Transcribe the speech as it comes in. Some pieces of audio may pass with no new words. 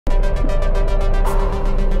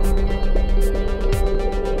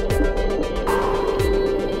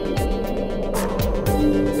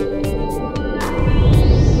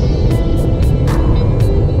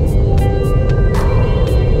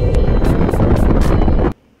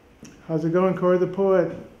How's it going, Khoree the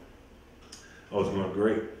Poet? Oh, it's going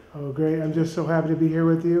great. Oh, great. I'm just so happy to be here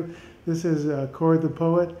with you. This is Khoree the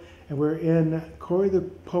Poet, and we're in Khoree the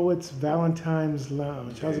Poet's Valentine's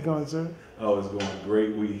Lounge. How's it going, sir? Oh, it's going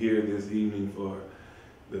great. We're here this evening for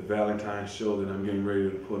the Valentine's show that I'm getting ready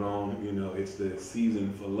to put on. You know, it's the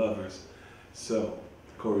season for lovers. So,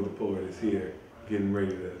 Khoree the Poet is here, getting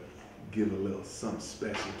ready to give a little something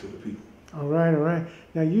special to the people. All right, all right.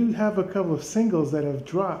 Now, you have a couple of singles that have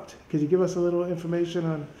dropped. Could you give us a little information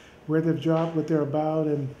on where they've dropped, what they're about?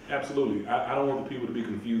 And Absolutely. I don't want the people to be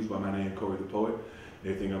confused by my name, Khoree the Poet.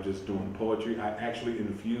 They think I'm just doing poetry. I actually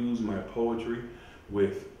infuse my poetry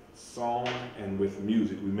with song and with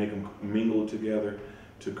music. We make them mingle together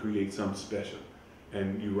to create something special.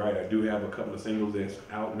 And you're right, I do have a couple of singles that's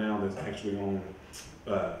out now that's actually on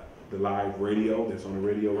the live radio, that's on the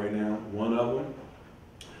radio right now. One of them,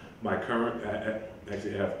 my current, I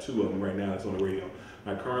actually have two of them right now that's on the radio.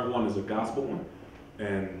 My current one is a gospel one,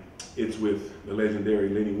 and it's with the legendary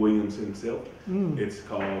Lenny Williams himself. It's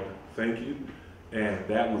called Thank You, and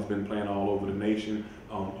that one's been playing all over the nation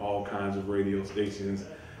on all kinds of radio stations,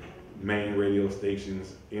 main radio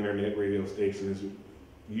stations, internet radio stations.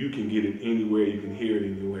 You can get it anywhere, you can hear it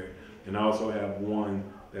anywhere. And I also have one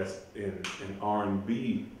that's in an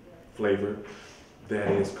R&B flavor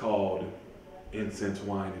that is called Incense,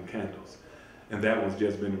 Wine, and Candles. And that one's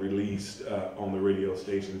just been released on the radio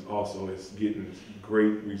stations. Also, it's getting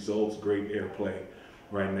great results, great airplay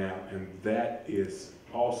right now. And that is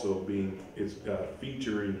also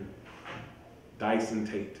featuring Dyson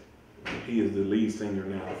Tate. He is the lead singer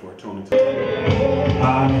now for Tony Tate.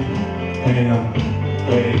 I am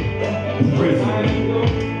a prisoner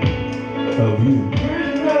of you.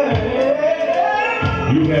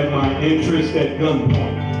 You have my interest at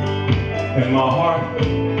gunpoint, and my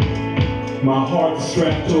heart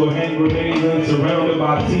strapped to a hand grenade and surrounded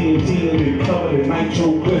by TNT and then covered in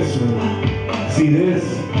nitroglycerin. See this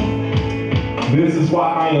is why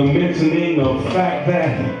I am mentioning the fact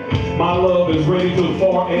that my love is ready to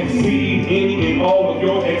far exceed any and all of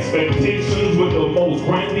your expectations with the most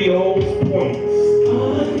grandiose points.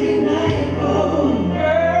 Undeniable.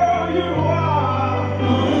 Girl, you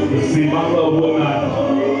are. See, my love will not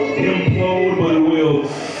implode, but it will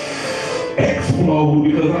explode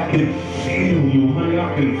because I can feel you, honey. I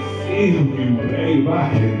can feel you, babe. I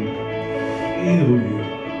can feel you.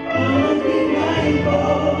 Undeniable.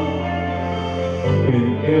 In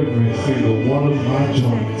every single one of my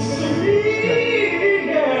joints.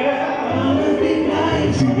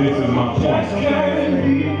 See, this is my point.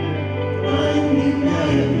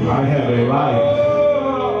 I have a life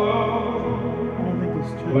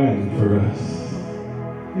planned for us.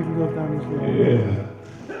 you can go down this road. Yeah.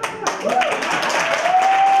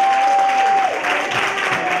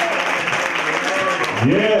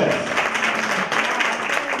 Yes.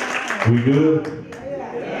 We good?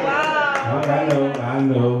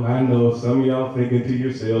 I know. Some of y'all thinking to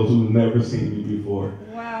yourselves who've never seen me before.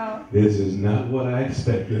 Wow. This is not what I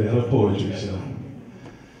expected at a poetry show.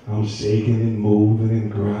 I'm shaking and moving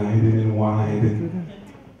and grinding and winding.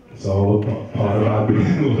 It's all a part of our being.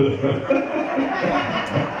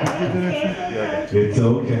 It's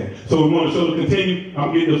okay. So we want the show to continue.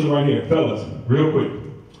 I'm getting this one right here. Fellas, real quick.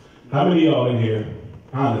 How many of y'all in here,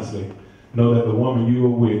 honestly, know that the woman you were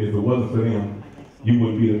with, if it wasn't for them, you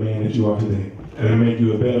wouldn't be the man that you are today? And it make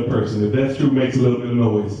you a better person. If that's true, makes a little bit of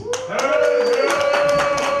noise. That's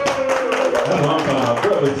what I'm talking about.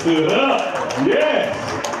 Brother stood up. Yes.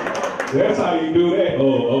 That's how you do that.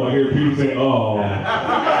 Oh, I hear people say, oh.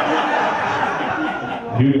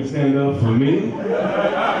 You didn't stand up for me?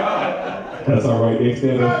 That's all right. They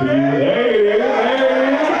stand up for you. Hey.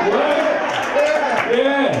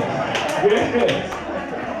 Yes.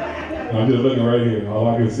 I'm just looking right here. All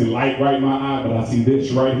I can see light right in my eye, but I see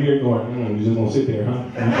this right here going, you just gonna sit there, huh?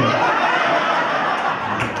 Okay.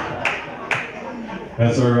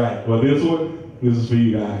 That's all right. Well, this is for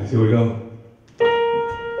you guys. Here we go.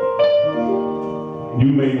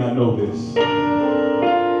 You may not know this,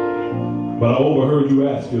 but I overheard you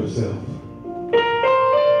ask yourself,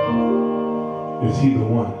 is he the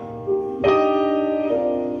one?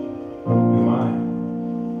 Am I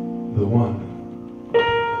the one?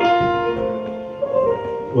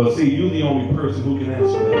 Well, see, you're the only person who can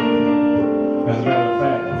answer that. As a matter of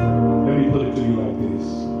fact, let me put it to you like this.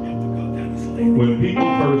 When people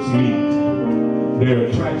first meet, their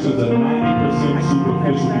attractions are 90%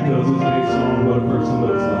 superficial because it's based on what a person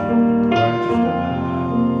looks like. Right?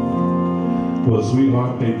 Well,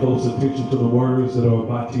 sweetheart, pay close attention to the words that are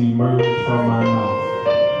about to emerge from my mouth.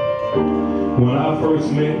 When I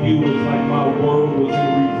first met you, it's like my world was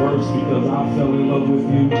in reverse because I fell in love with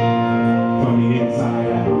you from the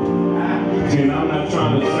inside out. And I'm not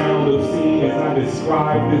trying to sound obscene as I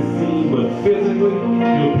describe this scene, but physically,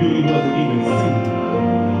 your beauty wasn't even seen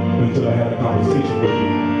until I had a conversation with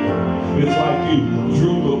you. It's like you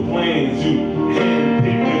drew the plans, you handpicked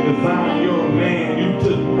and designed your man. You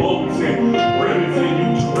took bolts and rivets and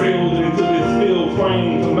you drilled it into this steel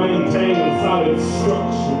frame to maintain a solid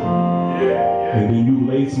structure. And then you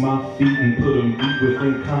laced my feet and put them deep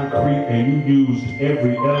within concrete, and you used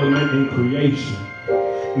every element in creation.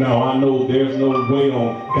 Now I know there's no way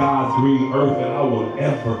on God's green earth that I will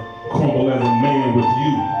ever crumble as a man with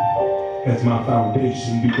you as my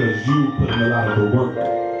foundation, because you put in a lot of the work,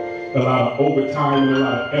 a lot of overtime and a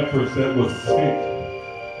lot of efforts that was spent.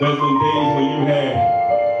 There's been days when you had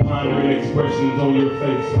pondering expressions on your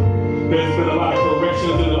face. There's been a lot of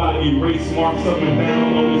corrections and a lot of erase marks up and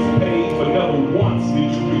down on this page, but never once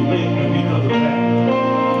did you relent, and because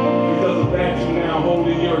of that, you now hold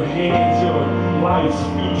in your hands your life's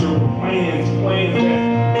future plans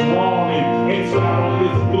that's drawn and etched out on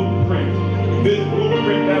this blueprint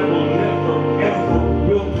that will never, ever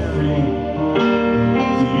wilt for you.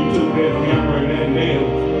 So you took that hammer and that nail.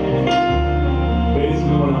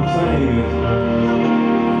 Basically what I'm saying is,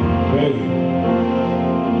 baby,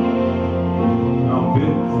 I'm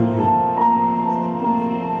built for you.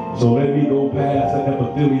 So let me go past the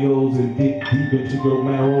epithelials and dig deep into your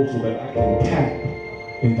marrow so that I can tap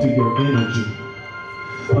into your energy.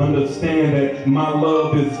 Understand that my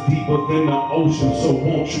love is deeper than the ocean, so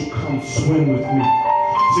won't you come swim with me?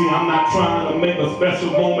 See, I'm not trying to make a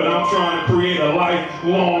special moment, I'm trying to create a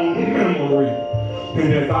lifelong memory.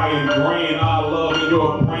 And as I ingrain our love in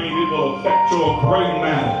your brain, it will affect your gray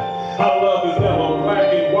matter. Our love is never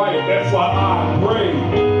black and white, that's why I pray.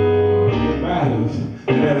 It matters.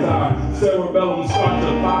 And as our cerebellum starts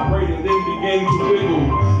to vibrate and then begin to wiggle,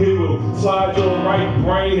 it will slide your right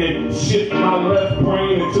brain and shift my left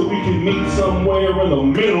brain until we can meet somewhere in the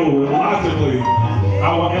middle. And logically,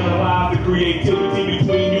 I will analyze the creativity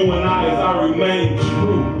between you and I as I remain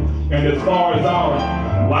true. And as far as our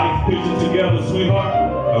life picture together, sweetheart,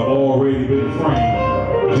 I've already been framed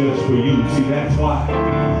just for you. See, that's why I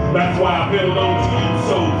held on to you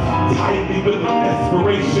so tightly with the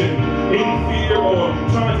desperation, in fear or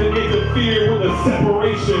trying to interfere with the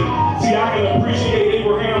separation. See, I can appreciate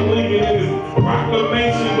Abraham Lincoln and his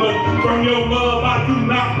proclamation, but from your love I do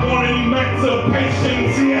not want emancipation.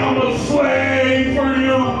 See, I'm a slave for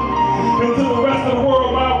you. And to the rest of the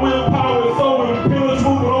world, my willpower is so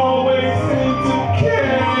impenetrable, but always seem to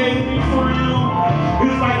carry me for you.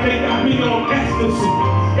 It's like they got me on ecstasy,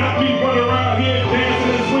 got me running around here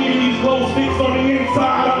dancing and swinging these glow sticks on the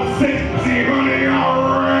inside. I'm sexy, honey, I'm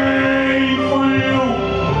ready for you.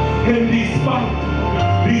 And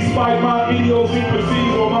despite my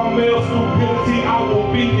idiosyncrasies or my male stupidity, I will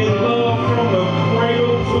be in love from the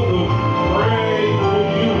cradle to the grave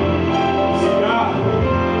with you. See,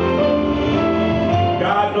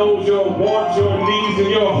 God knows your wants, your needs, and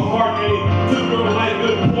your heart, and He took your like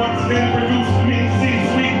good points and produced me. See,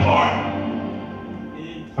 sweetheart,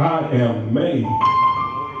 I am made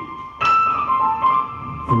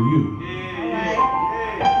for you.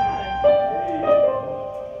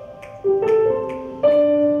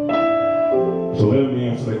 So let me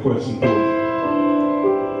answer that question for you,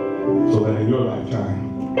 so that in your lifetime,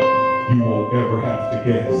 you won't ever have to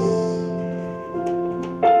guess.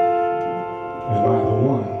 Am I the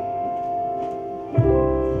one?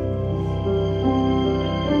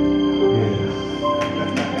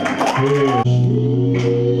 Yes.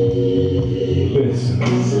 Listen.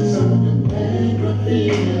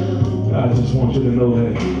 I just want you to know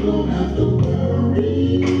that you don't have to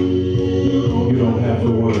worry. You don't have to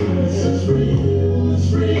worry. This is real.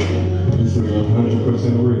 This is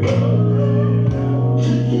 100% real.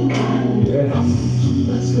 Yes.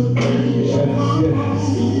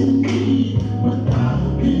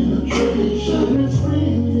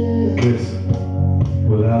 Listen,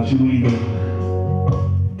 without you even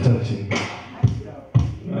touching me,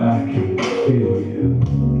 I can feel you.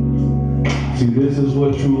 See, this is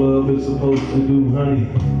what true love is supposed to do, honey.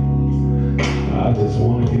 I just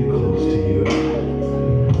want to get close to you.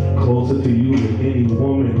 Closer to you than any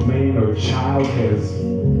woman, man, or child has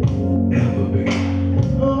ever been.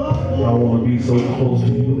 I want to be so close to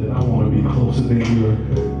you that I want to be closer than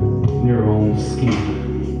your own skin.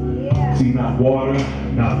 See, not water,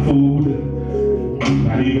 not food,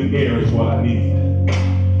 not even air is what I need.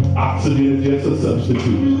 Oxygen is just a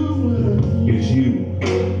substitute. It's you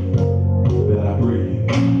that I breathe.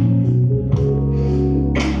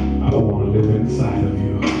 I want to live inside of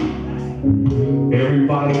you.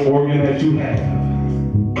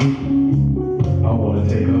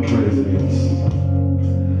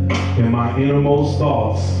 my innermost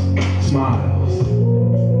thoughts smiles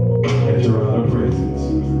at your outer presence.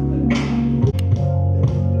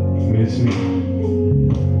 Miss me.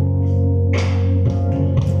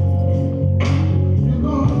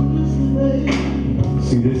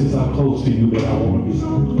 See, this is how close to you that I want to be.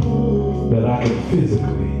 That I can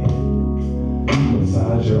physically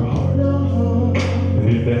massage your heart. And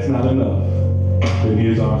if that's not enough, then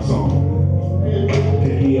here's our song.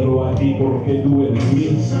 Te quiero a ti porque tú eres mi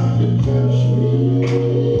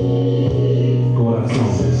corazón.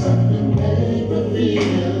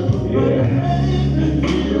 Yeah.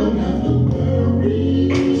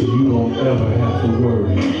 So you don't ever have to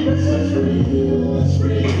worry.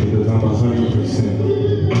 Because I'm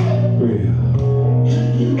 100% real.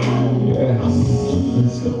 Yes.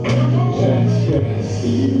 Yes, yes.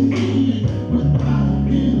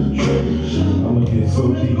 I'ma get so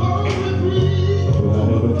deep. But I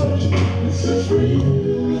never touch it. So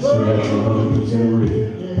that's 100% real.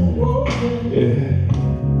 Yeah.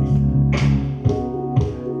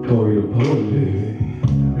 Khoree the Poet, baby.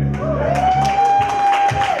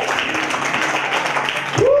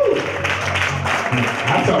 Woo! I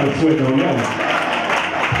started sweating on that one.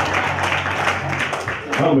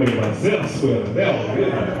 I made myself sweat on that one.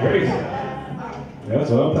 Goodness gracious. That's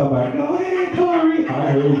what I'm talking about. Go ahead, Khoree. I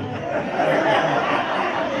heard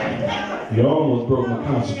you. You almost broke my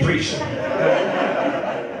concentration.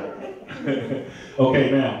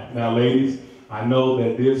 Okay, now, ladies, I know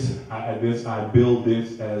that I build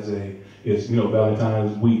this as it's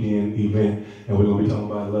Valentine's weekend event, and we're gonna be talking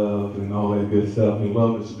about love and all that good stuff. And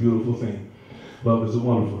love is a beautiful thing. Love is a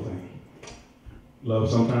wonderful thing. Love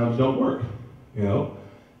sometimes don't work,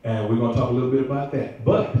 and we're gonna talk a little bit about that.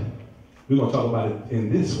 But we're gonna talk about it in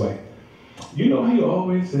this way. You know how you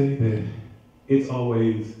always say that it's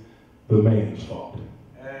always the man's fault.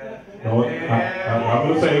 I'm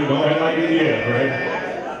gonna say, don't act like it is, right?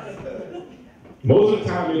 Most of the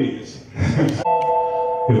time it is.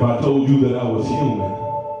 If I told you that I was human,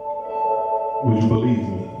 would you believe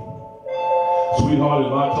me? Sweetheart,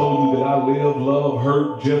 if I told you that I live, love,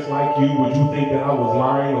 hurt just like you, would you think that I was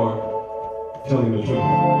lying or telling the truth?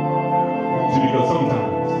 See, because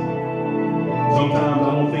sometimes I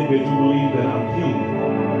don't think that you believe that I'm human.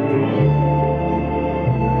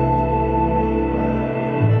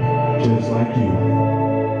 Just like you.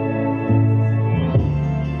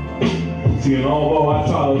 See, and although I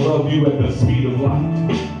try to love you at the speed of light,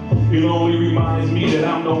 it only reminds me that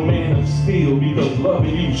I'm no man of steel, because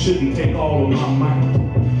loving you shouldn't take all of my might.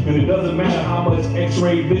 And it doesn't matter how much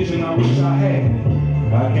x-ray vision I wish I had,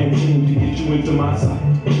 I can't seem to get you into my sight.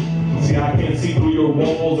 See, I can't see through your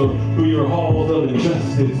walls or through your halls of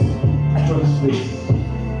injustice. Trust this.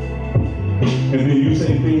 And then you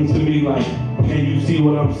say things to me like, can you see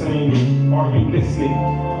what I'm saying? Are you listening?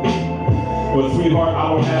 Well, sweetheart, I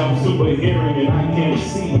don't have super hearing and I can't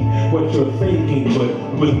see what you're thinking, but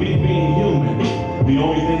with me being human, the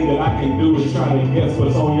only thing that I can do is try to guess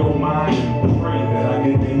what's on your mind and pray that I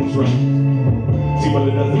get things right. See, but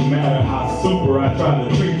it doesn't matter how super I try to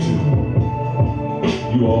treat you,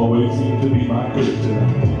 you always seem to be my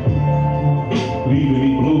kryptonite. Leaving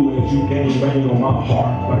me blue as you gang bang on my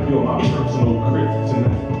heart like you're my personal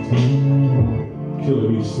kryptonite.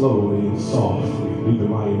 Killing me slowly and softly,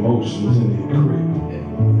 leaving my emotions in the crib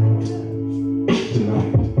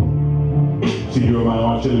tonight. See, you're my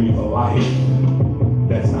arch enemy for life.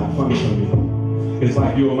 That's not fun for me. It's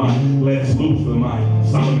like you're my Lex Luthor, my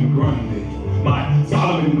Solomon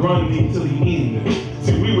Grundy till the end.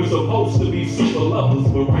 See, we were supposed to be super lovers,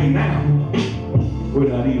 but right now, we're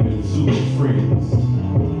not even super friends.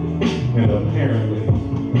 And apparently,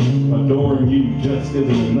 adoring you just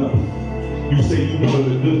isn't enough. You say you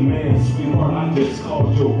wanted a good man, sweetheart, I just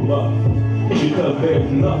called your bluff. Because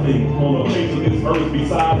there's nothing on the face of this earth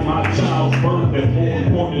besides my child's birth that's more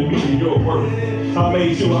important to me than your worth. I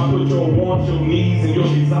made sure I put your wants, your needs, and your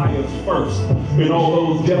desires first. And all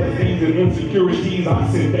those jealousies and insecurities, I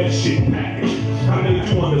sent that shit packing. I made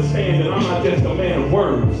you understand that I'm not just a man of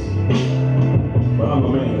words, but I'm a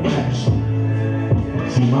man of action.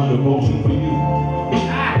 See, my devotion for you,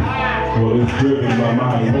 well, it's driven by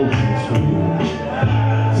my emotions for you.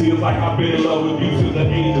 See, it's like I've been in love with you since the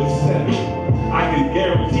age of 7. I can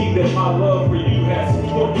guarantee that my love for you has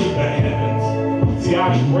tortured the heavens. See,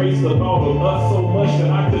 I embraced the thought of us so much that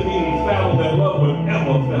I couldn't even fathom that love would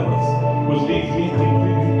ever fail us, which leaves me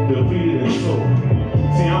completely depleted and sore.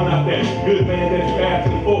 See, I'm not that good man that you're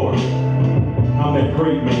asking for. I'm that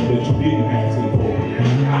great man that you didn't ask me for.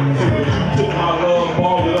 See, but you took my love,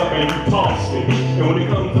 balled it up, and you tossed it. And when it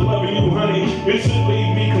comes to loving you, honey, it should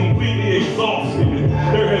leave me completely exhausted.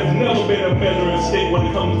 There has never been a measuring stick when it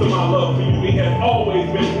it comes to my love for you, it has always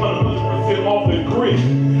been 100% off the grid.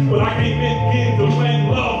 But I can't begin to blame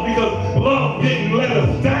love because love didn't let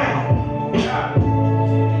us down.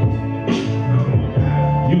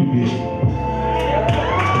 You did.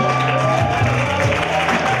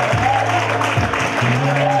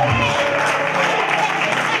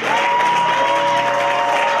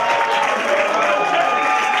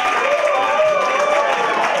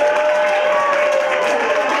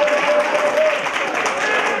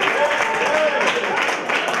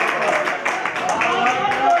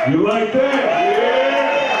 You like that?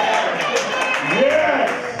 Yeah! Yes!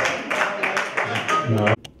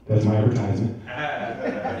 No, that's my advertisement.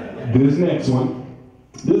 This next one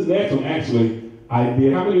actually, I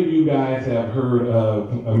did. How many of you guys have heard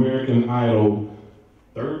of American Idol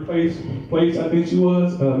third place I think she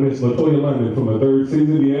was? Miss LaToya London from the third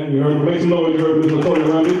season, yeah? You heard her? Make some noise, you heard Miss LaToya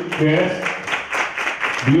London? Yes?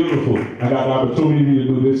 Beautiful. I got the opportunity to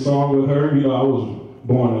do this song with her. You know, I was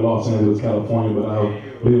born in Los Angeles, California, but I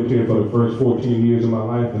lived here for the first 14 years of my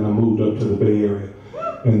life, and I moved up to the Bay Area.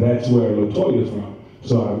 And that's where LaToya's from.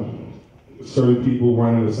 So certain people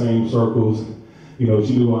running the same circles. You know,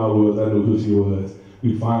 she knew who I was, I knew who she was.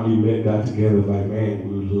 We finally met, got together, like, man,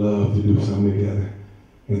 we would love to do something together.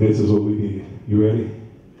 And this is what we did. You ready?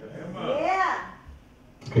 Yeah.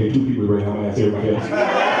 Okay, 2 people ready. I'm gonna ask everybody else. You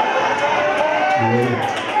ready?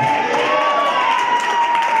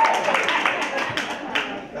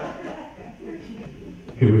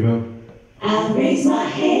 Here we go. I raise my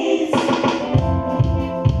hands.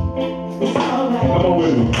 It's all right. Come on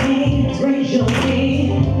with me. Hands, raise your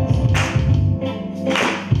hands.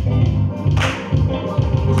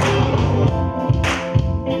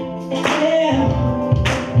 Yeah.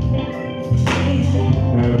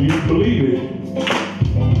 Now, if you believe it,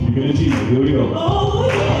 you can achieve it. Here we go. Oh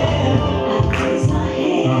yeah. I raise my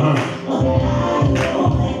hands. Up high,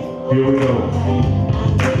 Lord. Here we go. I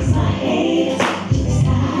raise my hands.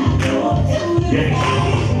 Yes. I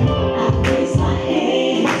raise my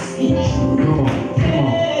hands in truth. Come on. I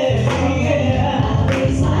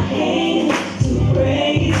raise my hands to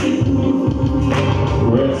praise you.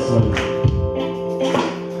 Wrestling.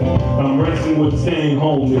 I'm wrestling with staying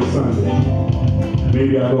home this Sunday.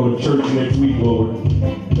 Maybe I go to church next week, Lord,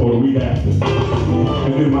 or the week after.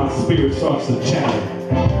 And then my spirit starts to chatter,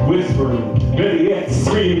 whispering, better yet,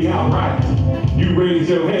 screaming outright. You raised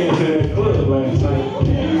your hands in that club last night.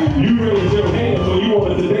 You raised your hands when you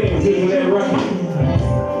wanted to dance, isn't that right?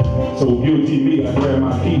 So guilty me, I grab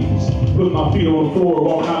my keys, put my feet on the floor,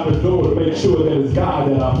 walk out the door to make sure that it's God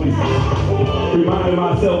that I please. Reminding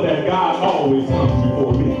myself that God always comes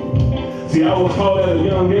before me. See, I was taught at a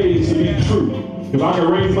young age to be true. If I can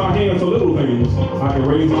raise my hands for little things, I can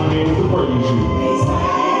raise my hands to praise you.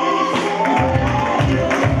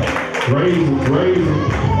 Raise it.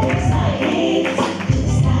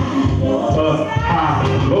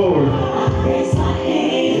 Lord.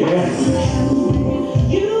 Yes.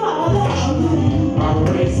 You are the truth. I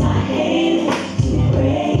raise my hands to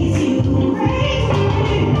praise you.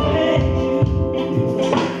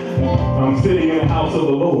 I'm sitting in the house of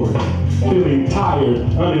the Lord, feeling tired,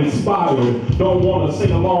 uninspired, don't want to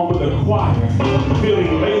sing along with the choir,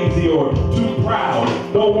 feeling lazy or too proud,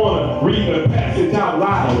 don't want to read the passage out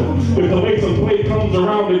loud. If the lesson play comes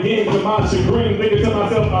around again, to my chagrin, thinking to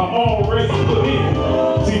myself, I already put in.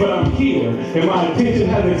 See, but I'm here, and my attention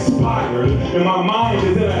has expired, and my mind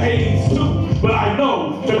is in a haze too. But I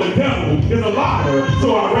know that the devil is a liar,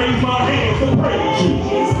 so I raise my hands to praise you.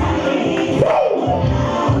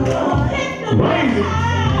 Raise it.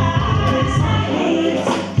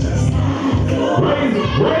 Raise it,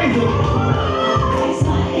 raise it.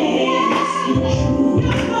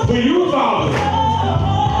 For you, Father.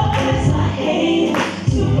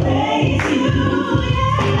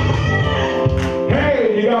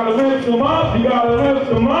 Hey, you gotta lift them up, you gotta lift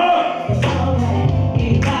them up.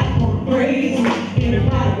 Anybody wanna praise?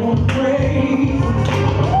 Anybody wanna praise?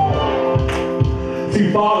 See,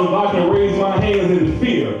 Father, if I can raise my hands in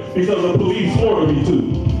fear because the police order me to,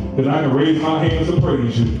 then I can raise my hands to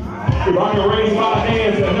praise you. If I can raise my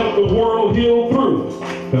hands to help the world heal through,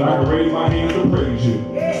 then I can raise my hands to praise you.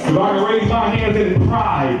 If I can raise my hands in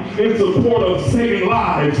pride, in support of saving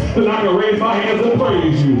lives, then I can raise my hands to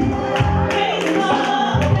praise you.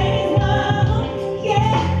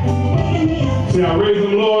 See, I raise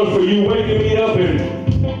them, Lord, for you waking me up, and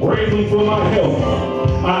raise them for my health.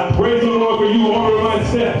 I raise them, Lord, for you ordering my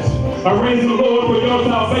steps. I raise them, Lord, for your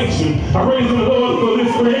salvation. I raise them, Lord, for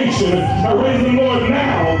this creation. I raise them, Lord,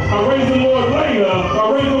 now. I raise them, Lord, later. I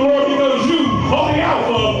raise them, Lord, because you are the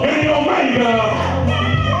Alpha and the Omega.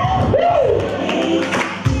 Woo!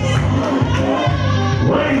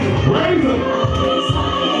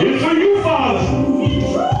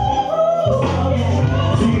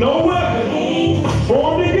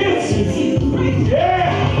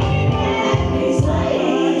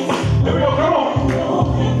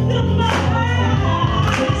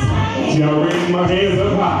 my hands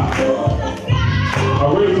up high.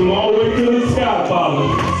 I raise them all the way to the sky, Father.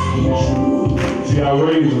 See, I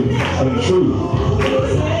raise them in truth.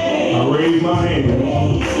 I raise my hand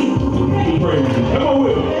to praise you. Come on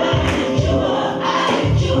with me.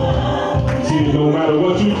 See, no matter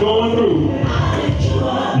what you're going through,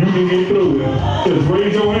 you can get through it. Just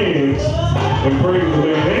raise your hands and praise the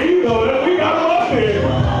man. There you go. We got them up there.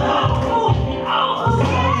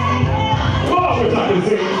 Come on, we're talking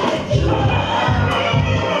sing.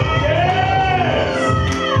 Yes!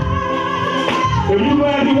 If you're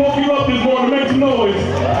glad he woke you up this morning, make some noise.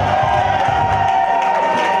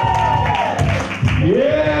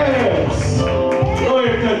 Yes! Go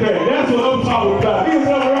ahead and cut that. That's what I'm talking about. Give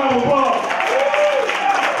yourself a round of applause.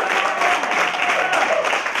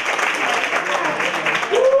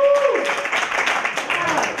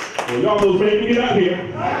 Well, y'all those make me get out here.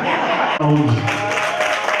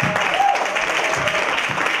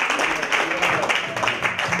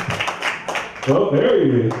 Oh, there he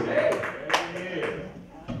is.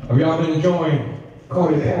 Have y'all been enjoying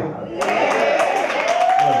KHOREEE?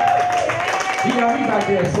 He got me back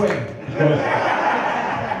there sweating.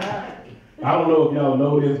 I don't know if y'all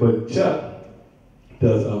know this, but Chuck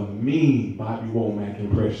does a mean Bobby Womack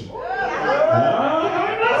impression.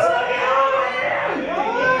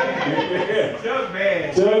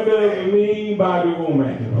 Chuck does a mean Bobby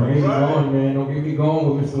Womack impression. Going, man. Don't get me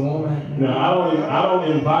going with Mr. Womack. No, I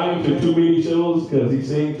don't invite him to too many shows because he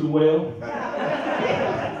sings too well.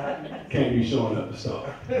 Can't be showing up to start.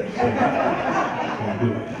 Can't do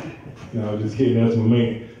it. No, just kidding. That's my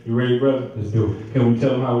man. You ready, brother? Let's do it. Can we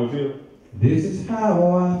tell him how we feel? This is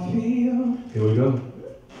how I feel. Here we go.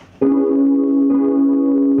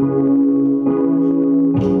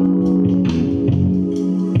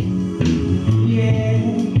 Yeah.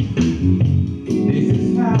 This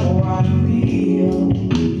is how I feel.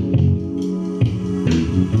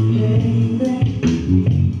 Baby.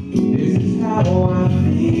 This is how I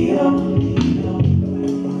feel.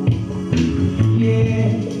 Yeah.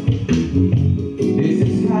 This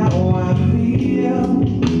is how I feel.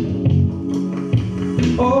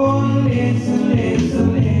 Oh, listen, listen,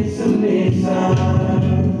 listen, listen.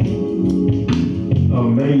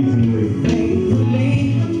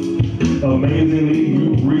 Amazingly,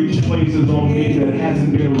 you've reached places on me that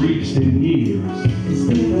hasn't been reached in years. It's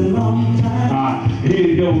been a long time. I hear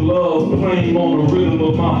your love playing on the rhythm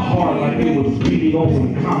of my heart like it was beating on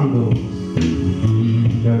some congos.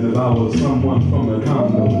 As if I was someone from the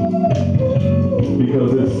Congo.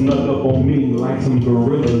 Because it snuck up on me like some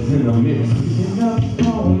gorillas in a mist.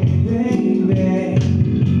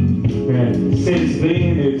 And since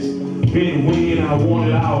then, it's been when I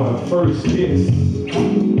wanted our first kiss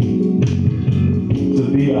to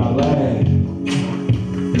be our last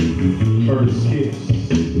first kiss.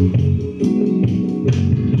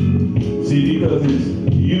 See, because it's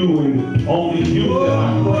you and only you that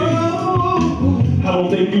I pray. I don't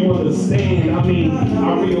think you understand. I mean,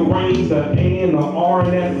 I rearranged the A and the R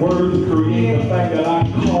in that word to create the fact that I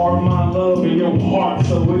carve my love in your heart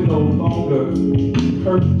so it no longer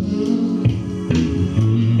hurts.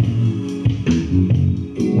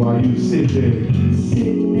 While you sit there,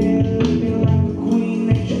 looking like the queen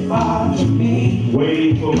that you are to me.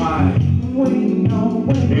 waiting for my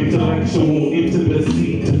intellectual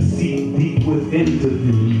intimacy to seep deep within to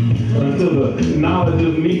you. Until the knowledge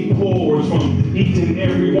of me pours from each and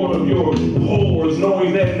every one of your pores,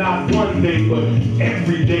 knowing that not one day, but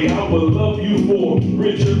every day I will love you for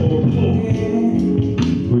richer or poor.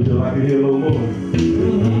 Would you like to hear a little more?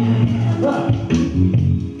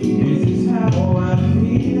 This is how I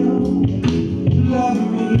feel. Love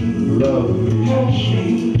me. Love me. Touch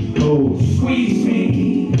me. Oh, Squeeze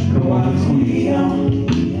me. come on, squeeze.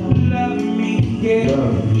 Love me. Yeah.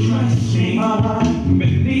 Love me. Trust me.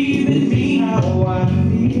 Believe in me. How I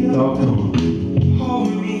feel. Talk to him.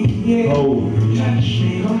 Hold me. Yeah. Hold me. Touch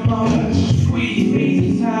me. Come on. Squeeze me.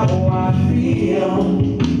 This is how I feel.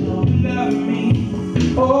 Love me.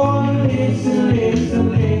 Oh, listen, listen,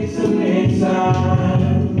 listen, listen.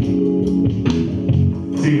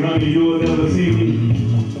 See, honey, you will never see me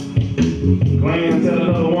glance at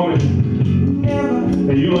another woman. Never.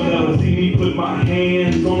 And you will never see me put my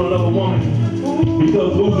hands on another woman.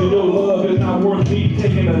 Because losing your love is not worth me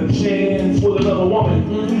taking a chance with another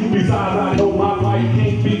woman. Besides, I know my life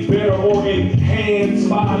can't be better or enhanced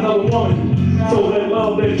by another woman. So that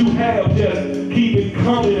love that you have, just keep it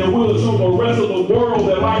coming, and we'll show the rest of the world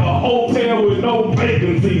that like a hotel with no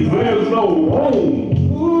vacancies, there's no room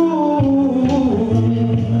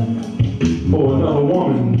for another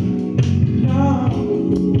woman.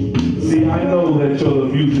 See, I know that you're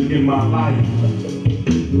the music in my life.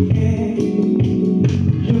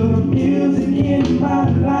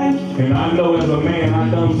 saying I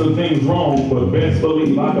done some things wrong, but best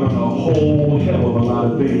believe I done a whole hell of a lot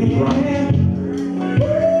of things right.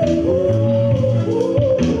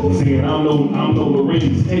 See, and I'm no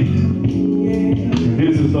Marines Tate. And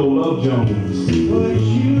this is no Love Jones. But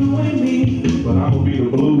you and me, but I'm gonna be the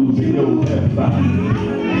blues in your left eye.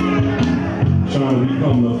 Trying to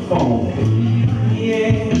become the phone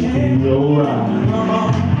in your eye.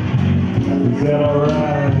 Is that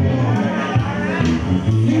alright?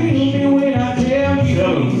 feel me when I tell you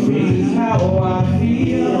this is how I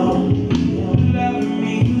feel.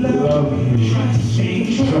 Love me, trust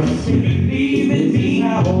me, believe in me,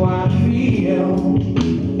 how I feel.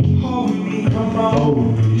 Hold me, come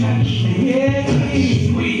on, touch me, yeah,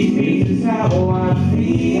 sweet me, this is how I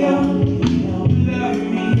feel. Love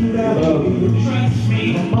me, trust me,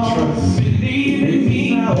 believe in me,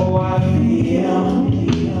 how I feel.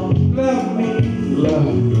 Love me,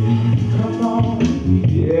 come on.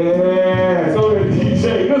 Yeah, so the DJ,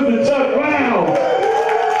 Mr. Chuck Brown.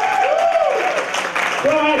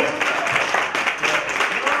 Right?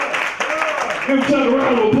 Give Chuck a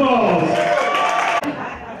round of applause.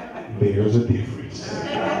 There's a difference.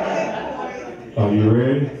 Are you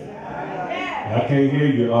ready? I can't hear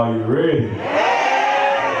you. Are you ready?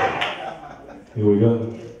 Here we go.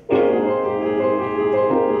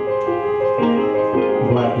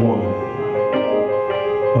 Black woman,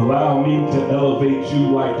 allow me to elevate you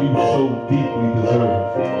like you so deeply deserve.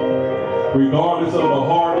 Regardless of the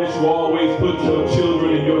hardness, you always put your children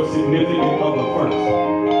and your significant other first.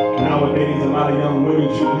 Nowadays, a lot of young women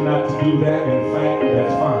choose not to do that. In fact,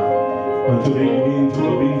 that's fine, until they begin to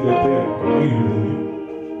believe that they're greater than you.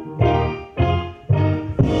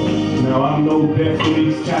 Now, I'm no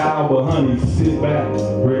Destiny's Child, but honey, sit back,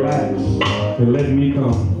 relax, and let me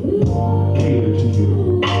come cater to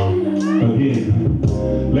you. Again,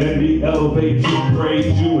 let me elevate you,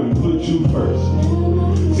 praise you, and put you first.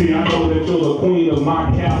 See, I know that you're the queen of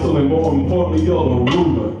my castle, and more importantly, you're the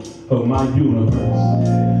ruler of my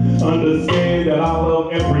universe. Understand that I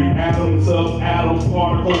love every atom, sub-atom,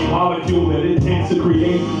 particle, molecule that it takes to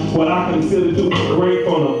create what I consider to be great,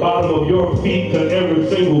 from the bottom of your feet to every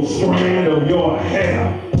single strand of your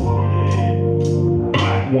hair.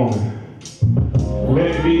 Black woman,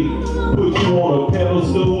 let me put you on a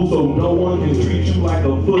pedestal so no one can treat you like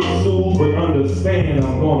a footstool, but understand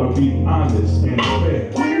I'm gonna be honest and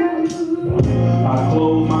fair. I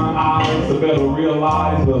close my eyes to better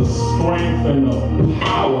realize the strength and the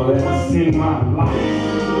power that's in my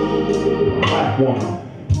life. Black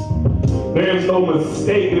woman, there's no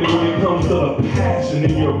mistaking when it comes to the passion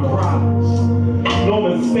in your cries. No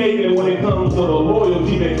mistaking when it comes to the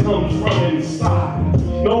loyalty that comes from inside.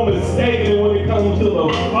 No mistaking when it comes to the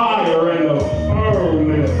fire and the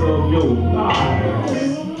firmness of your lives.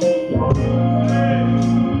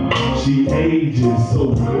 She ages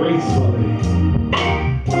so gracefully.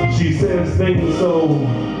 She says things so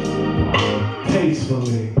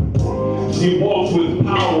tastefully. She walks with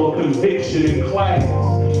power, conviction, and class.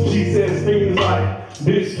 She says things like,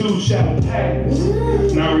 this too shall pass.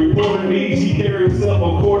 Now reportedly, she carries herself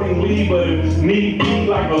accordingly, but if need be,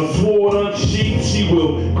 like a sword unsheathed, she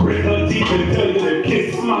will grit her teeth and tell you to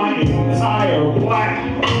kiss my entire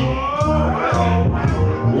black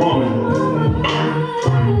woman.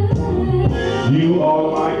 You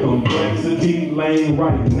are my complexity, laying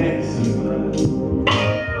right next to me.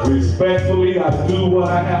 Respectfully, I do what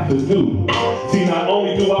I have to do. See, not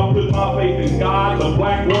only do I put my faith in God, the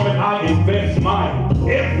black woman, I invest my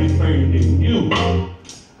everything in you.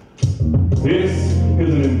 This is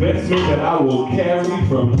an investment that I will carry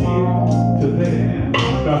from here to there.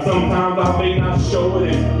 Now, sometimes I may not show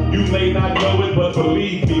it and you may not know it, but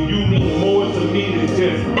believe me, you mean more to me than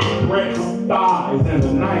just breasts, thighs, and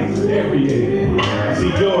a nice derriere.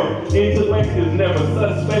 See, your intellect is never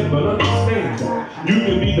suspect, but understand that you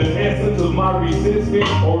can be the essence of my resistance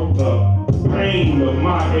or the pain of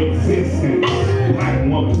my existence. Black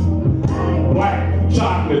woman, black,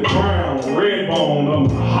 chocolate, brown, red bone,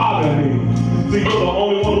 mahogany. See, you're the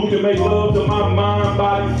only one who can make love to my mind,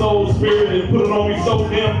 body, soul, spirit, and put it on me so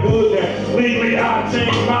damn good that legally I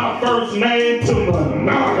changed my first name to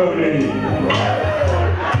monogamy.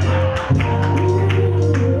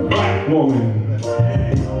 Black woman.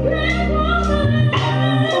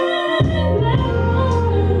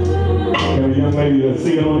 And a young lady that's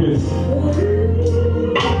singing on this,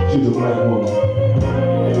 she's a black woman.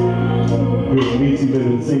 With Nietzsche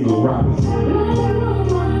living single Robinson.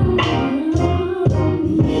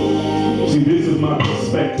 See, this is my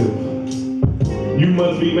perspective. You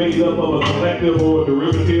must be made up of a collective or a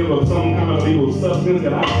derivative of some kind of legal substance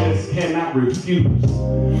that I just cannot refuse.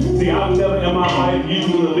 See, I've never in my life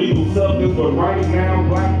used a legal substance, but right now,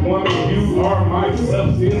 black woman, you are my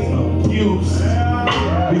substance of use.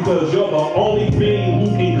 Because you're the only being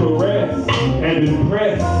who can caress and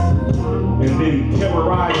impress and then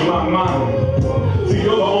terrorize my mind. See,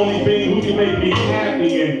 you're the only being who can make me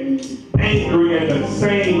happy and angry at the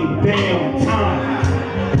same damn time.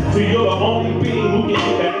 See, you're the only being who can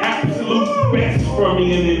get the absolute best from me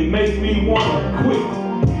and then make me want to quit.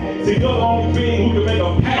 See, you're the only being who can make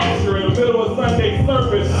a pastor in the middle of Sunday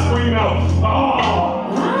service scream out,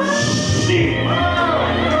 "Oh, shit!"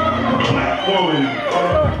 Black woman.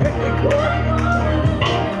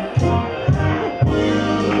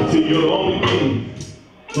 See, you're the only being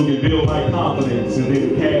who can build my confidence and then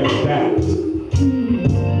cast doubt.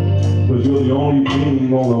 But you're the only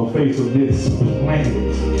being on the face of this planet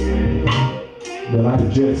that I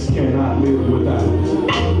just cannot live without.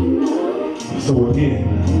 So again,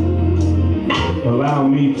 allow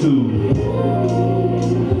me to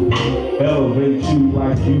elevate you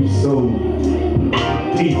like you so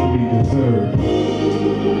deeply deserve.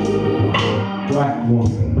 Black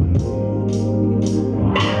woman.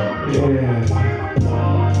 Yeah.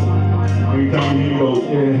 Every time you go,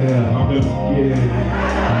 yeah, I'm gonna, yeah.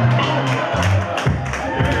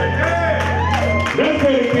 Let's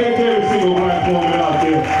dedicate to every single black woman out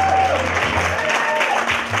there.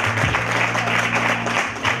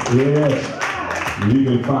 Yes, you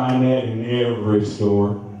can find that in every store.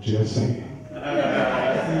 Just saying.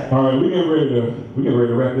 All right, we get ready to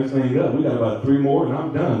wrap this thing up. We got about 3 more, and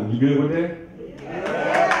I'm done. You good with that?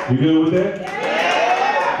 You good with that?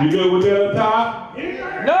 You good with that up top?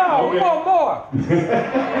 No, okay. we want more.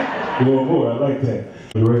 You want more? I like that.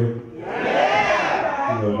 You ready?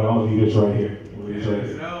 Yeah. No, you just right here.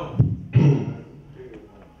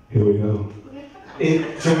 Here we go.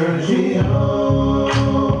 It turns me on.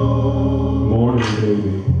 Morning,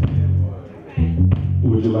 baby.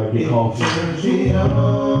 Would you like your coffee? It turns me on.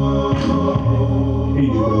 Here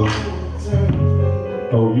you go.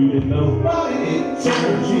 Oh, you didn't know? It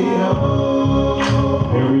turns me on.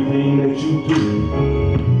 Everything that you do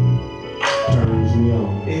turns me on.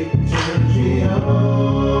 It turns me on.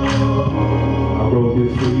 I wrote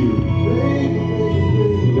this for you.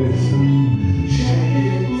 Listen.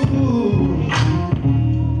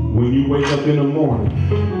 When you wake up in the morning,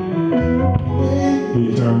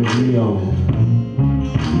 it turns me on.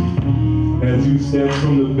 As you step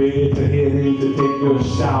from the bed to head in to take your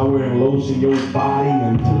shower and lotion your body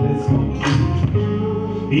until it's complete.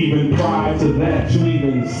 Even prior to that, you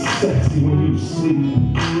even sexy when you sleep.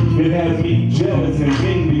 It has me jealous and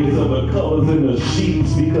envious of the colors in the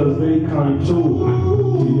sheets because they contour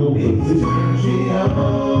to your position.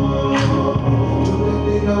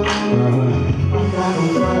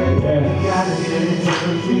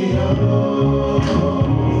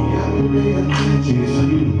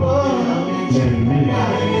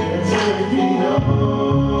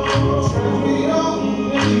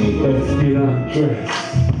 Let's get undressed.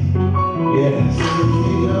 Yes.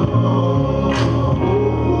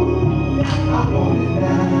 I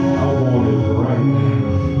want it right now.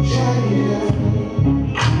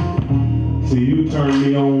 See, you turn me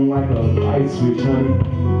on like a light switch, honey.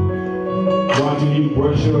 Watching you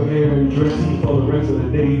brush your hair and dress me for the rest of the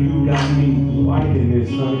day, you got me liking this,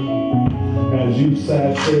 honey. As you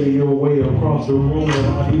sashay your way across the room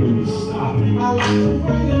without even stopping.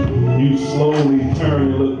 You slowly turn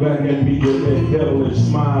and look back at me with that devilish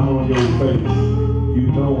smile on your face. You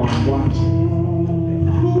know I'm watching.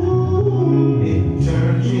 It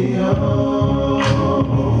turns me on.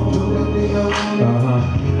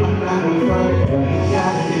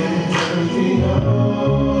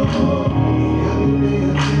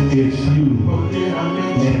 It's you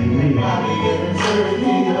and me.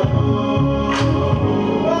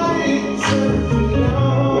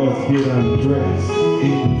 Let's get undressed.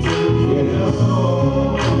 Yes.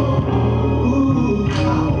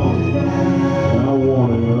 I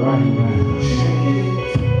want it right now.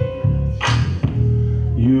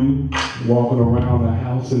 You walking around the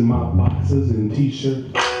house in my boxers and t-shirts.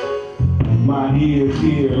 My ears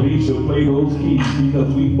here, Alicia, play those keys because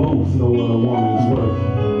we both know what a woman's worth.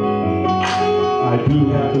 I do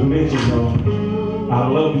have to mention though, I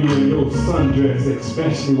love you in your sundress,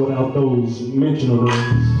 especially without those mentionables.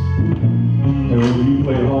 And when you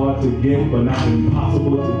play hard to get, but not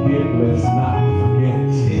impossible to get, let's not forget.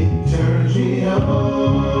 It turns me on.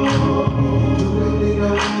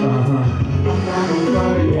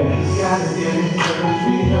 Yes.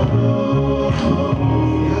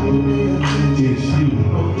 It's you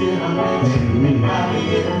and me.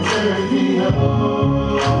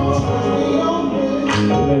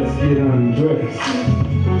 Let's get undressed.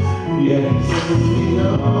 Yes.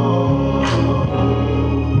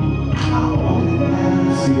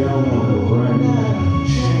 See, I want it right now.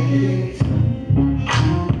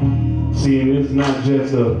 See, and it's not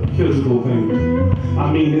just a physical thing.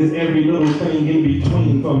 I mean, it's every little thing in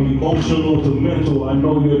between, from emotional to mental. I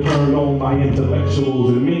know you're turned on by intellectuals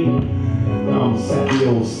and me. I'm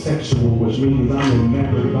sapiosexual, which means I'm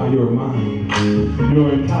enamored by your mind. Your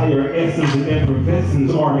entire essence and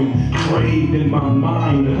effervescence are engraved in my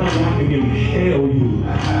mind. Honey, I can inhale you.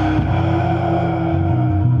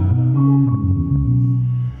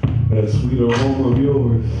 That sweet aroma of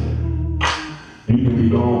yours. You can be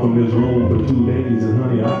gone from this room for 2 days, and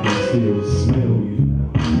honey, I can still smell you.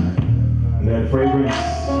 And that fragrance,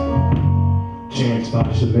 Chance by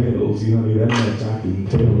Chanel, see honey, that much I can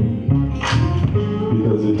tell you.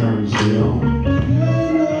 Because it turns me on.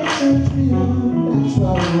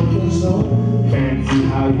 Fancy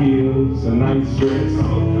high heels, a nice dress,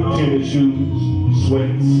 tennis shoes,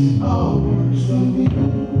 sweats.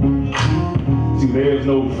 See, there's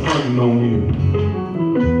no fronting on you.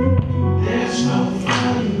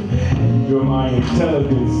 You're my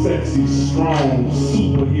intelligent, sexy, strong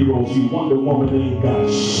superhero. See, Wonder Woman ain't got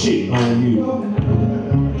shit on you.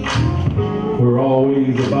 We're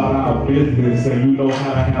always about our business, and you know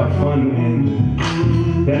how to have fun,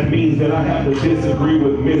 and that means that I have to disagree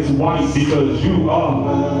with Miss White because you are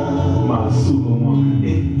my superwoman.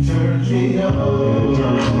 It turns me on. It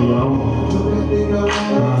turns me on.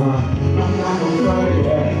 I'm not gonna fight it.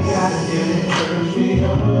 It turns me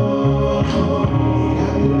on.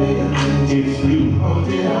 It's you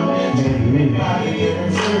and me.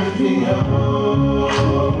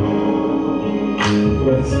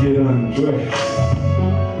 Let's get undressed.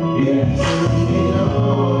 Yes.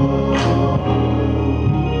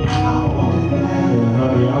 And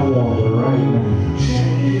honey, I want it right now.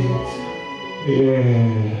 Yeah.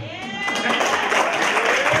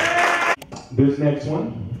 This next one,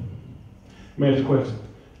 let me ask you a question.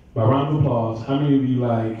 By round of applause, how many of you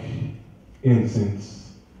like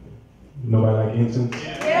incense? Nobody like incense?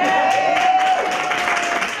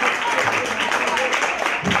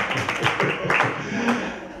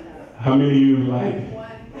 How many of you like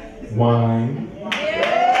wine?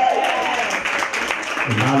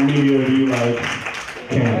 And how many of you like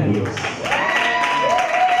candles?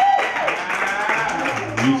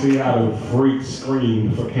 You see how the freaks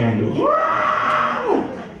scream for candles.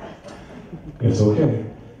 It's okay.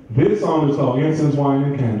 This song is called Incense, Wine,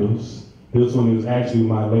 and Candles. This one is actually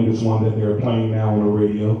my latest one that they're playing now on the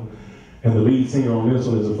radio. And the lead singer on this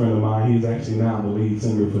one is a friend of mine. He's actually now the lead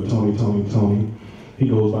singer for Tony. He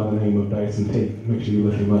goes by the name of Dyson Tate. Make sure you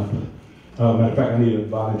look him up. Matter of fact, I need a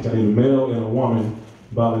volunteer. I need a male and a woman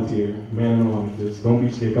volunteer. Man and a woman. Just don't be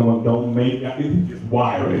scared. Come up. Don't make it's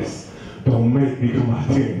wireless. Don't make me come out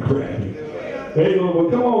there and grab you. There you go. Well,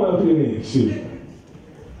 come on up here then. Shoot.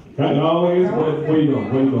 Right, always. Where you going?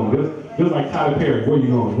 Where you going? Just like Tyler Perry. Where you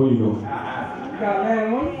going? Where you going? Got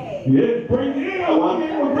land one? Yeah, bring two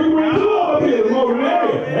up here. More than that.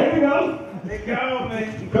 There you go. They go,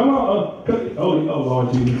 man. Come on. Oh, Lord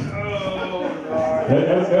Jesus. Oh, Lord.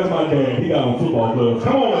 That's my dad. He got on football gloves.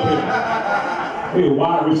 Come on up here. He's a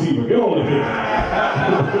wide receiver. Get on up here.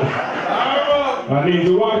 I need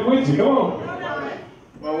your wife with you. Come on.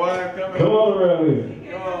 My wife coming. Come on around here.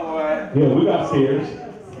 Come on, wife. Yeah, we got stairs.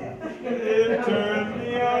 It turns me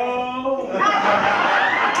on.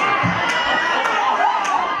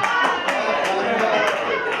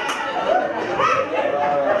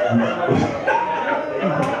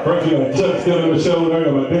 First you got Chuck still in the shoulder, I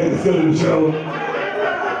got my dad still in the shoulder.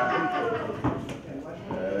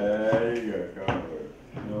 There you go,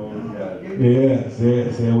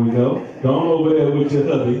 Yes, there we go. Go on over there with your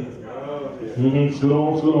hubby. Scoot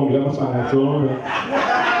on, get on my side, scoot on there.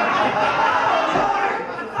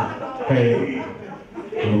 Hey,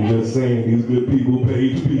 I'm just saying, these good people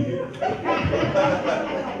pay to be here.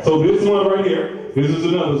 So this one right here, this is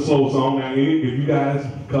another slow song. Now, if you guys,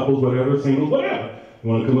 couples, whatever, singles, whatever, you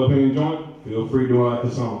want to come up here and join, feel free to write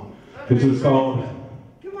the song. This is called...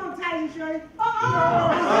 Come on, Tyson shirt.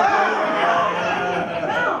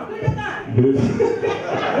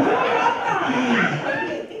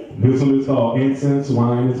 This one is called Incense,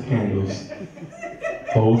 Wine, and Candles.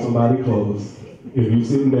 Hold somebody close. If you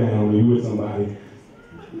sitting down and you with somebody,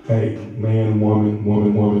 hey, man, woman,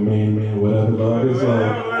 man, whatever, Lord is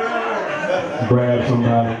love. Grab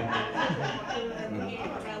somebody.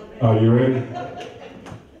 Are you ready?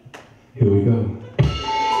 Here we go.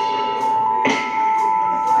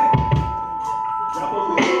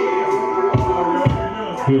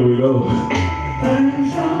 Here we go.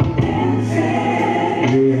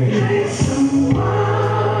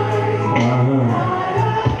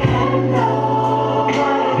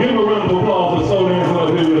 Give him a round of applause for Soul Dancing up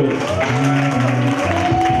here with us.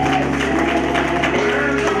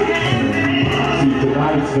 See,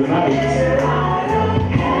 tonight's the night.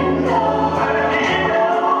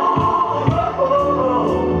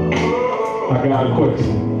 I got a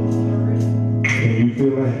question. Can you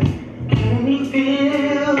feel that? Can you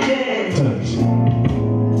feel that? Touch.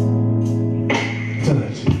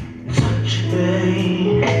 Touch. Touch,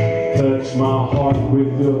 babe. Touch my heart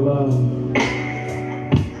with your love.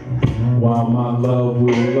 While my love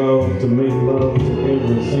will love to make love to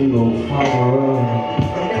every single fiber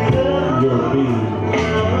of your being.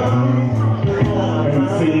 And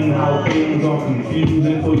seeing how things are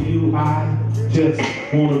confusing for you, I just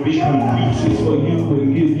want to be Confucius for you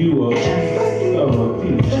and give you a taste of a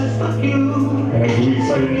peach as we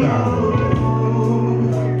spend time.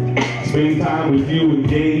 Spend time with you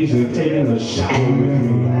engaged and taking a shower with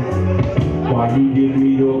me. While you give me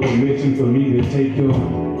your permission for me to take your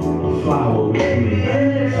flower with me.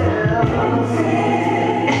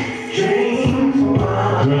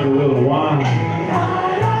 Drink a little wine.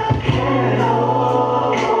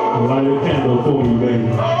 Light a candle for me, baby.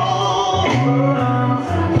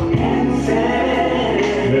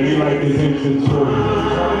 Let me light this incense for you.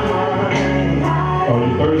 Are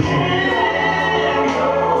you thirsty?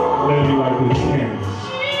 Let me light this candle.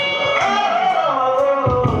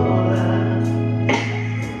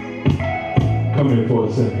 Come here for a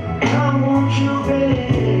second. I want you,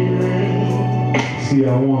 baby. See, I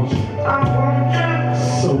want you I want you.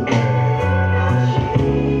 so bad.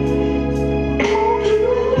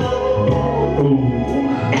 Ooh.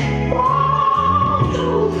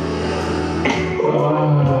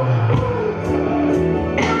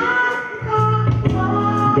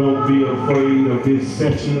 Don't be afraid of this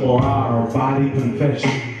session or our body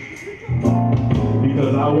confession,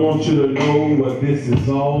 because I want you to know what this is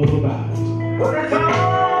all about.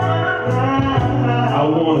 I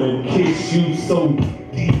want to kiss you so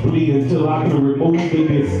deeply until I can remove the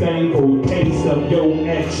disdainful taste of your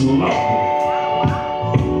ex-love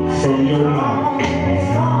from your mouth.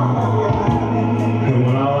 And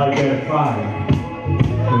when I light that fire,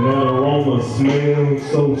 and that aroma smells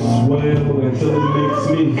so swell until it makes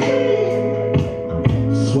me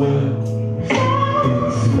swell.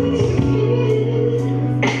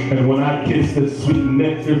 And when I kiss the sweet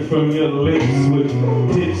nectar from your lips, which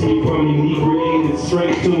tips me from inebriated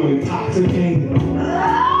straight to intoxicated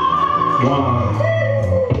wine.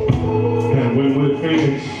 And when we're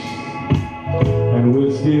finished, and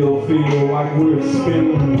we still feel like we're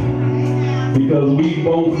spinning, because we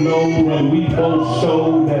both know and we both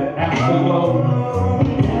show that afterglow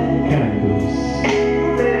candles.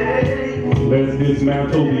 Let's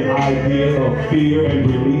dismantle the idea of fear and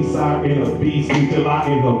release our inner beast until our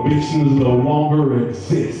inhibitions no longer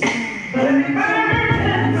exist. Drink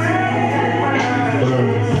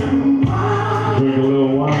a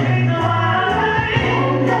little wine.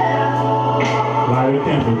 Light a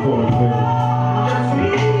candle for us, baby.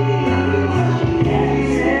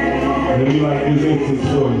 Let me light this incense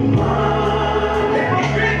for you.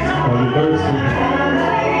 Are you thirsty?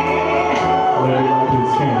 Let me light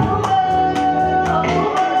this candle.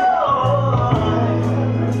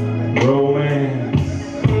 Romance,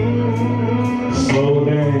 slow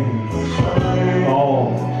dance, all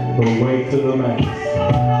the way to the max.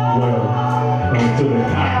 Well, until the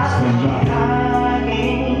cops come back.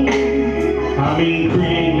 I mean,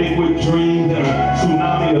 create liquid dreams and a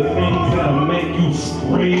tsunami of things that'll make you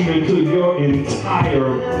scream into your entire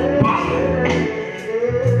body.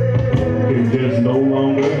 And there's no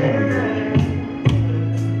longer handle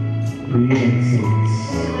the incense,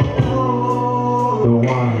 the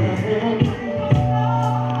wine,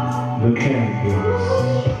 the candles.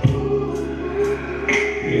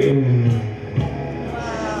 Yeah.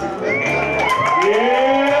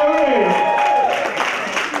 Yeah!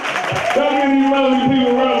 Don't give these lovely people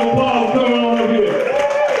a round of applause coming on up here.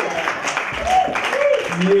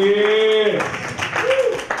 Yes!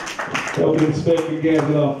 Help Inspector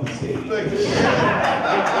Gadget off the stage.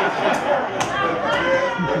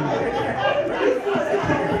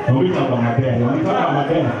 Don't be talking about my dad. Don't be talking about my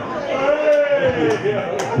dad.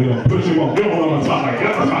 You're gonna push him on. Get on the spotlight.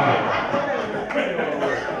 Get on the spotlight.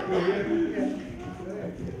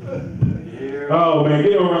 Oh man,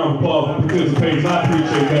 give a round of applause for participating. I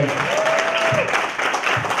appreciate that.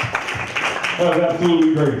 That was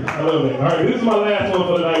absolutely great. I love it. All right, this is my last one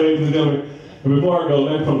for the night, ladies and gentlemen. And before I go,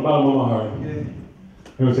 let me from the bottom of my heart.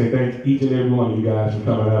 I want to say thank each and every one of you guys for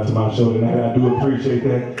coming out to my show tonight. I do appreciate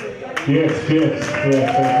that. Yes, thank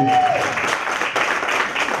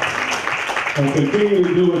you. And continue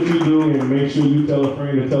to do what you do and make sure you tell a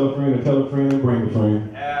friend to tell a friend to tell a friend and bring a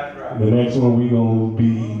friend. That's right. The next one we gonna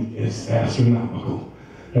be is astronomical.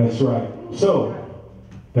 That's right. So,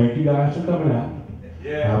 thank you guys for coming out.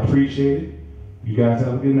 Yeah. I appreciate it. You guys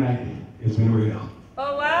have a good night. It's been real.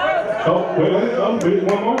 Oh, wow. Oh, wait, oh, wait,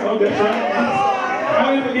 one more. Oh, that's right.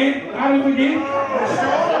 I didn't forget.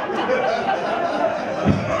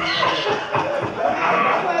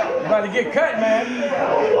 About to get cut, man.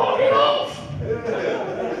 Walk it off.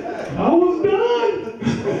 I was done.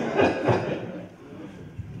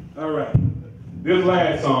 All right. This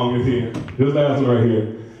last song is here. This last one right here.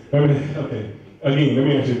 Okay. Again, let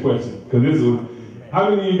me ask you a question. Because this is, how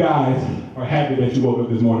many of you guys are happy that you woke up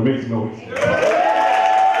this morning? Make some noise.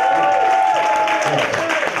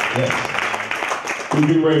 Yes. We're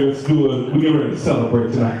getting ready to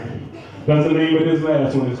celebrate tonight. That's the name of this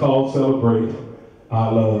last one. It's called Celebrate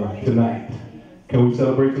Our Love Tonight. Can we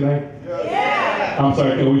celebrate tonight? Yeah. I'm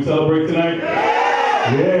sorry, can we celebrate tonight?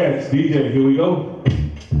 Yeah. Yes, DJ, here we go.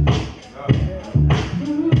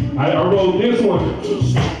 I wrote this one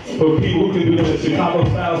for people who can do that Chicago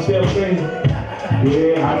style step thing.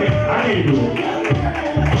 Yeah, I can't do it.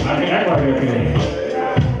 I can act like I can.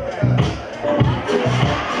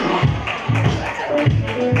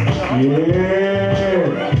 Yeah.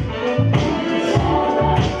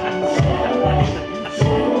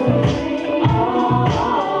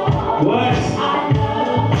 What?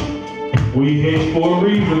 We here for a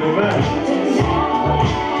reason tonight.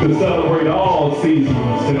 To celebrate all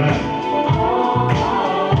seasons tonight.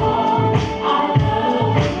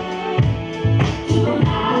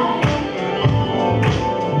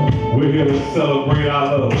 We're here to celebrate our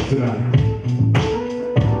love tonight.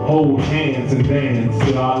 Hold hands and dance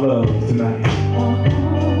to our love tonight.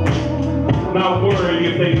 Not worry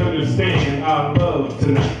if they understand our love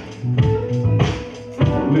tonight.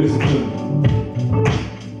 Listen to me.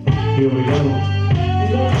 Here we go.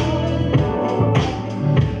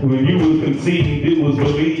 When you was conceived, it was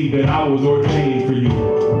believed that I was ordained for you.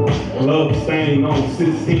 Love stained on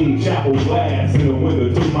 16 chapel glass in the window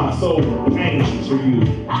took my soul pains for you.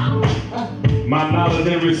 My knowledge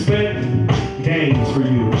and respect gains for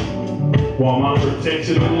you, while my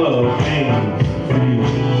protection and love aims for you.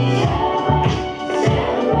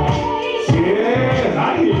 Yes, I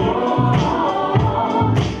hear you.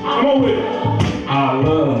 Come on with it. I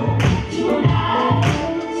love.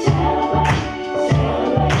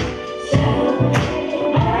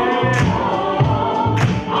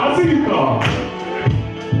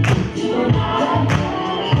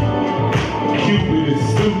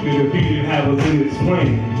 If he didn't have us in his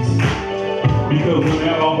plans, because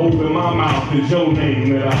whenever I open my mouth, it's your name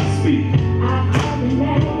that I speak.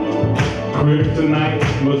 Kryptonite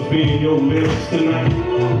must be in your lips tonight,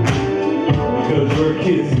 because your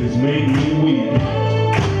kisses made me weak.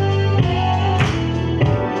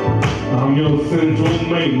 I'm your central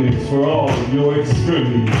maintenance for all of your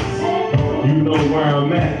extremities. You know where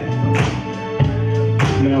I'm at.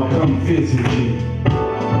 Now come visit me.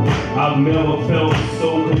 I've never felt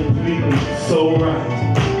so completely so right.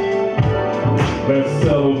 Let's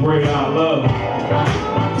celebrate our love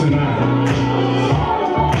tonight.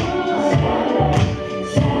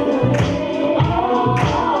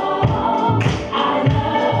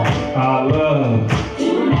 Our love.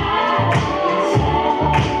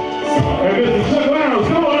 Hey, Mr. Chuck Lounge,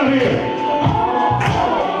 come on out here.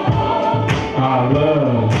 Our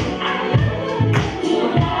love.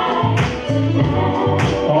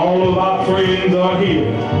 All of our friends are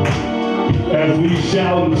here as we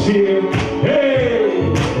shout and cheer.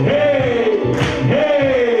 Hey, hey,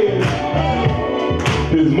 hey!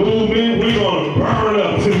 This movement, we're gonna burn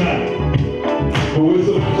up tonight. But with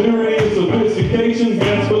some purity and sophistication,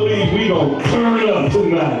 best believe we gonna turn up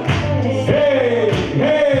tonight. Hey,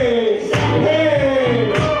 hey,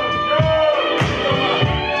 hey!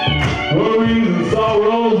 Worries and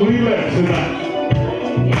sorrows we left tonight.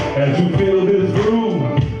 As you feel this groove,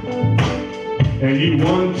 and you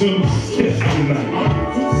want to kiss tonight.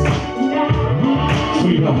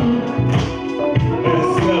 Sweetheart, let's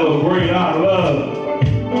celebrate our love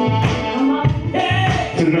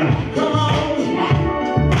tonight. Come on.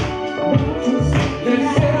 Let's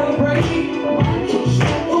celebrate.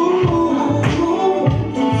 Ooh, ooh,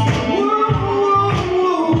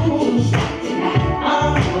 ooh.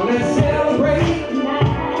 Let's celebrate.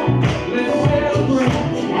 Let's celebrate.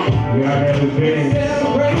 We gotta have this dance.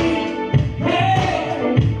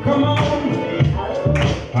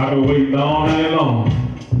 I've been waiting all night long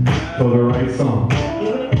for the right song.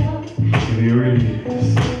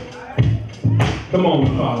 Come on,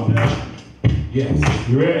 follow me. Yes.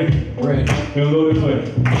 You ready? Ready. And go this way.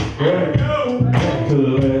 Ready? To the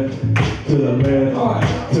left, to the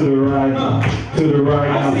left, to the right, to the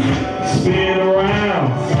right. Now spin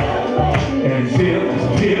around and tip,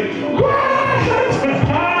 tip.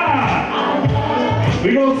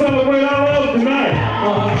 We're going to celebrate our love tonight.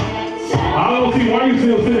 I don't see why you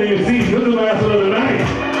still sitting in your seat. This is the last of the night.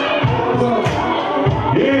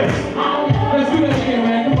 Yes. Let's do that again,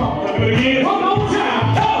 man. Come on. Do it again. One more time.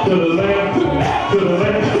 To the left, to the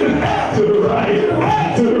left, to the right,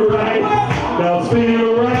 to the right. Now spin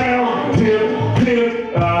around, tip, tip.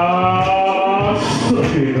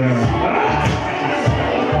 Suck it down.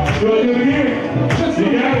 You want to do it again? You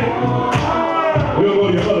got it? We'll go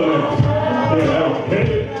to your other left. Yeah, okay.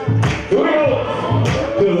 Here we go.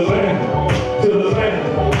 To the left, to the left,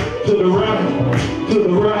 to the right, to the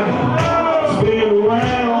right. Spin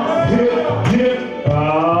around, tip, tip.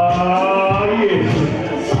 Yeah.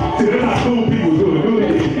 See, that's how cool people do it. Do it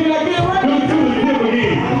again. Can I get it right? Do the tip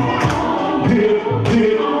again. Tip,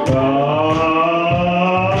 tip.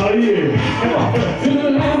 Yeah. To the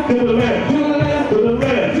left, To the left, to the left, to the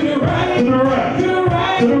left, to the right, to the right, to the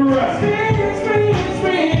right, to the right. Spin, spin,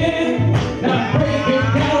 spin. Now break it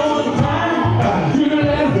down one time. To the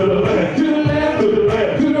left, To the left, to the left, to the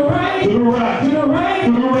left, to the right, to the right, to the right,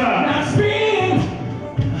 to the right. Now spin.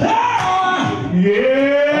 Ah! Yeah!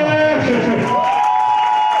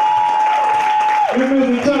 Give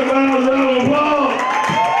Mr. Chuck Brown a round of applause.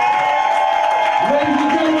 Ladies and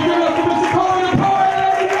gentlemen, give it up for Mr. Khoree the Poet,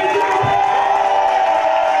 ladies and gentlemen.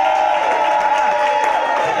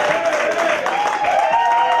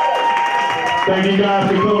 Thank you guys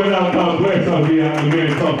for coming out. God bless. I'll be out here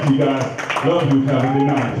and talk to you guys. Love you. Have a good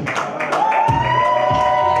night.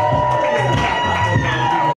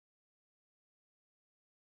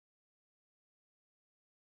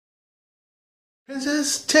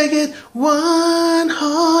 Just take it one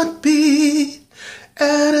heartbeat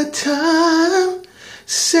at a time,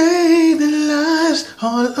 saving lives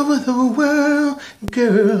all over the world,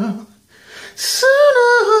 girl.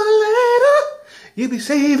 Sooner or later, you'll be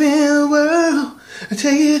saving the world.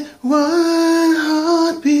 Take it one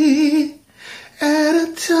heartbeat at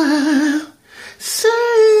a time,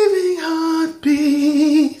 saving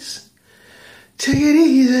heartbeats. Take it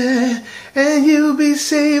easy, and you'll be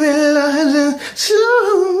saving lives in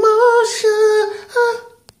slow motion.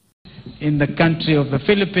 In the country of the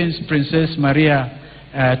Philippines, Princess Maria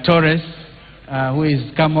Torres, who is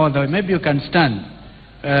come all the way. Maybe you can stand.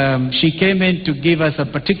 She came in to give us a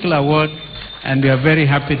particular word, and we are very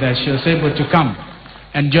happy that she was able to come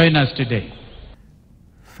and join us today.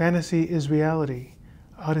 Fantasy is reality,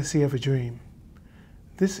 odyssey of a dream.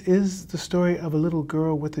 This is the story of a little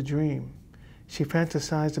girl with a dream. She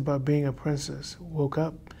fantasized about being a princess, woke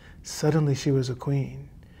up, suddenly she was a queen.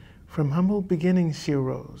 From humble beginnings she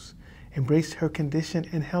arose, embraced her condition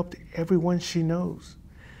and helped everyone she knows.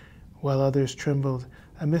 While others trembled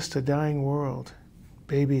amidst a dying world,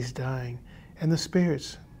 babies dying, and the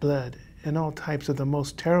spirits, blood, and all types of the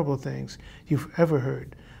most terrible things you've ever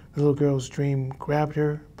heard, the little girl's dream grabbed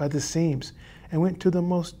her by the seams and went to the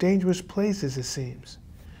most dangerous places, it seems.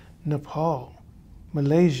 Nepal,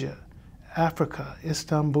 Malaysia, Africa,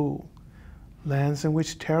 Istanbul, lands in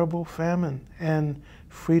which terrible famine and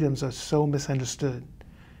freedoms are so misunderstood.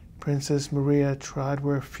 Princess Maria trod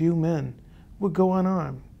where few men would go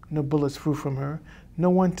unarmed. No bullets flew from her, no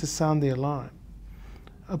one to sound the alarm.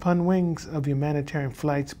 Upon wings of humanitarian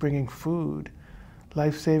flights bringing food,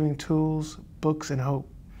 life-saving tools, books, and hope,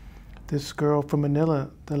 this girl from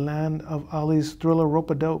Manila, the land of Ali's thriller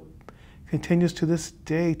rope-a-dope, continues to this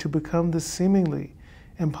day to become the seemingly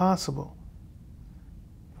impossible,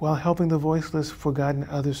 while helping the voiceless, forgotten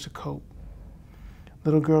others to cope.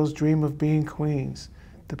 Little girls dream of being queens.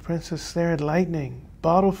 The princess snared lightning,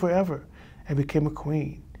 bottled forever, and became a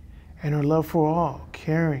queen. And her love for all,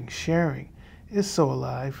 caring, sharing, is so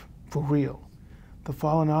alive, for real. The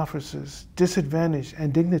fallen officers, disadvantaged,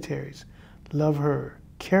 and dignitaries love her,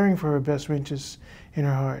 caring for her best interests in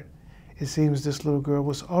her heart. It seems this little girl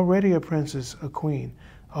was already a princess, a queen,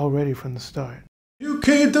 already from the start. You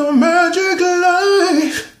keep the magic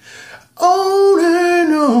life on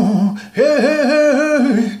and on.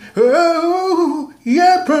 Hey, oh,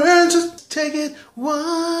 yeah, princess. Take it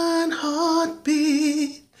one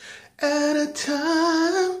heartbeat at a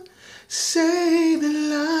time, saving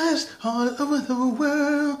lives all over the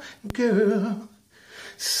world, girl.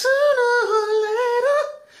 Sooner or later,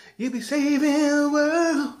 you'll be saving the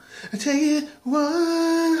world. Take it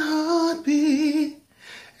one heartbeat.